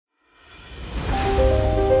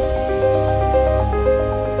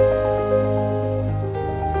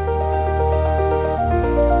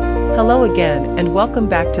Hello again and welcome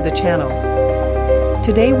back to the channel.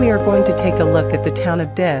 Today we are going to take a look at the town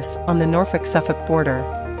of Diss on the Norfolk-Suffolk border.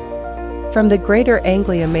 From the Greater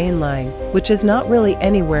Anglia Main Line, which is not really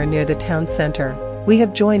anywhere near the town center, we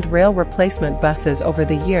have joined rail replacement buses over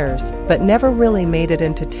the years but never really made it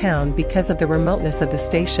into town because of the remoteness of the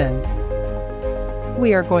station.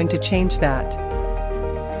 We are going to change that.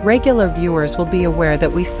 Regular viewers will be aware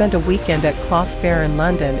that we spent a weekend at Cloth Fair in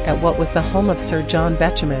London at what was the home of Sir John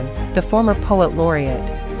Betjeman, the former poet laureate.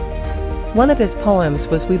 One of his poems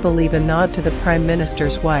was, we believe, a nod to the Prime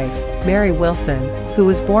Minister's wife, Mary Wilson, who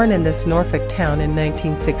was born in this Norfolk town in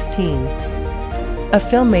 1916. A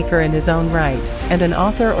filmmaker in his own right, and an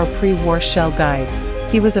author or pre-war shell guides,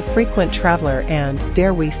 he was a frequent traveler and,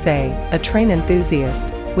 dare we say, a train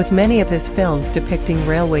enthusiast, with many of his films depicting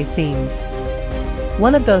railway themes.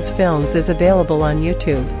 One of those films is available on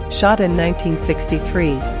YouTube, shot in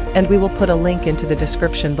 1963, and we will put a link into the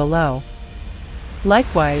description below.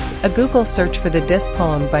 Likewise, a Google search for the Diss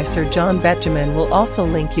poem by Sir John Betjeman will also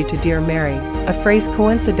link you to Dear Mary, a phrase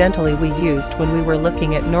coincidentally we used when we were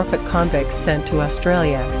looking at Norfolk convicts sent to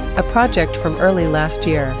Australia, a project from early last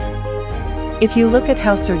year. If you look at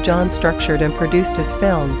how Sir John structured and produced his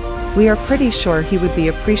films, we are pretty sure he would be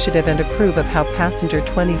appreciative and approve of how Passenger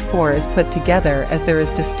 24 is put together, as there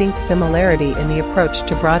is distinct similarity in the approach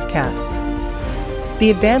to broadcast.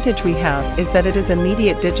 The advantage we have is that it is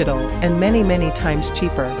immediate digital and many times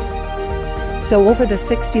cheaper. So over the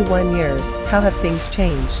 61 years, how have things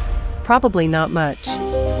changed? Probably not much.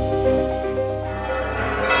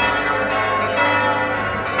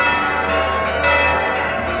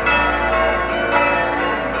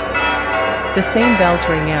 The same bells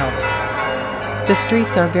ring out. The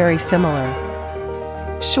streets are very similar.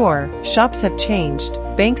 Sure, shops have changed,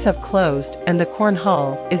 banks have closed, and the Corn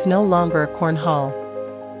Hall is no longer a Corn Hall.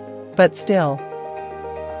 But still,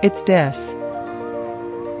 it's Diss.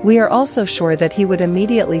 We are also sure that he would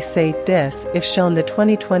immediately say Diss if shown the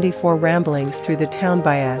 2024 ramblings through the town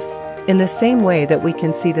by us, in the same way that we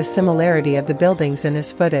can see the similarity of the buildings in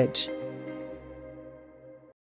his footage.